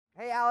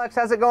Hey Alex,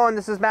 how's it going?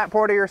 This is Matt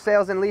Porter, your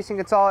sales and leasing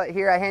consultant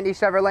here at Handy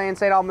Chevrolet in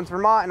St. Albans,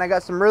 Vermont, and I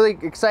got some really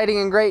exciting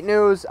and great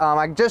news.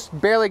 I just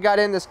barely got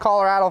in this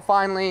Colorado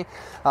finally.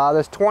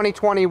 This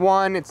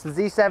 2021, it's the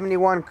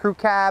Z71 crew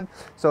cab,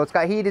 so it's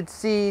got heated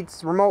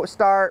seats, remote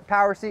start,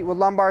 power seat with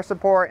lumbar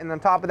support, and on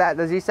top of that,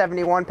 the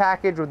Z71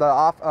 package with the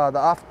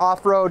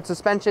off-road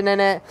suspension in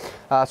it.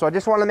 So I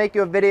just want to make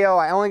you a video.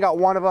 I only got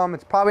one of them.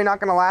 It's probably not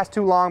going to last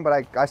too long,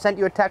 but I sent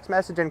you a text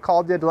message and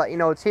called you to let you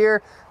know it's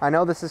here. I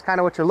know this is kind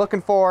of what you're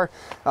looking for.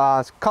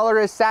 Color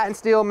is satin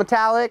steel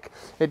metallic.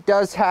 It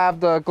does have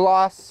the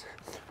gloss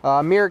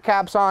mirror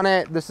caps on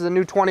it. This is a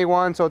new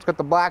 21, so it's got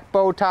the black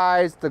bow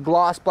ties, the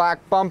gloss black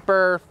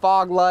bumper,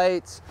 fog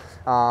lights.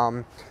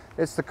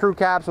 It's the crew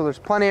cab, so there's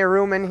plenty of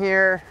room in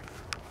here.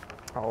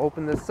 I'll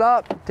open this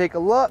up, take a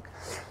look.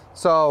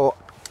 So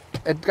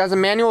it has a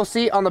manual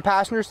seat on the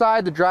passenger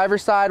side. The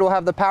driver's side will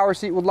have the power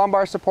seat with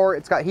lumbar support.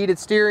 It's got heated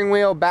steering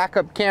wheel,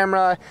 backup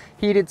camera,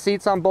 heated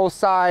seats on both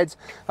sides,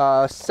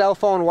 cell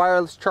phone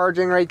wireless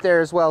charging right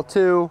there as well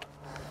too.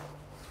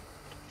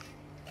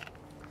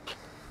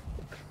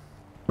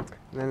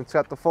 And then it's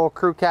got the full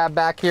crew cab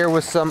back here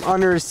with some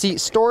under seat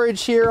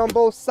storage here on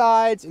both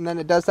sides. And then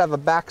it does have a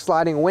back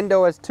sliding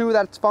window as too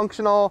that's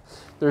functional.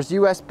 There's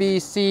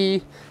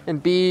USB-C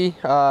and B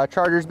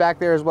chargers back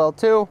there as well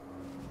too.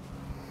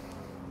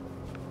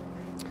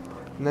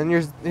 And then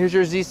here's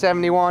your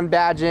Z71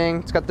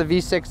 badging. It's got the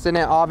V6 in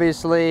it,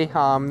 obviously.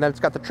 Then it's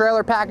got the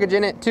trailer package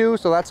in it too,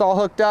 so that's all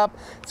hooked up.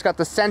 It's got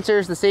the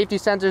sensors, the safety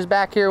sensors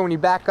back here when you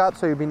back up,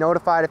 so you'll be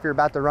notified if you're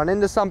about to run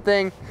into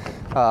something.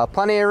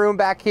 Plenty of room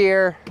back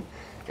here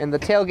in the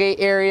tailgate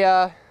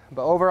area,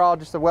 but overall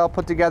just a well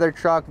put together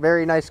truck,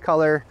 very nice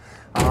color.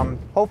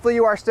 Hopefully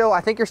you are still, I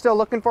think you're still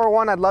looking for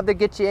one. I'd love to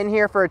get you in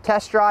here for a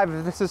test drive.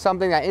 If this is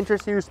something that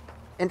interests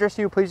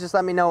you, please just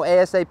let me know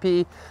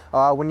ASAP.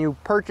 When you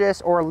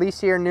purchase or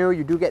lease here new,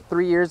 you do get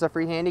 3 years of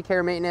free handy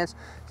care maintenance.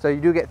 So you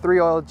do get 3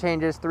 oil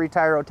changes, 3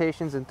 tire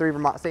rotations, and 3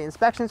 Vermont state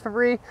inspections for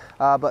free.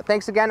 But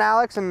thanks again,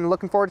 Alex, and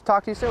looking forward to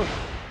talking to you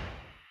soon.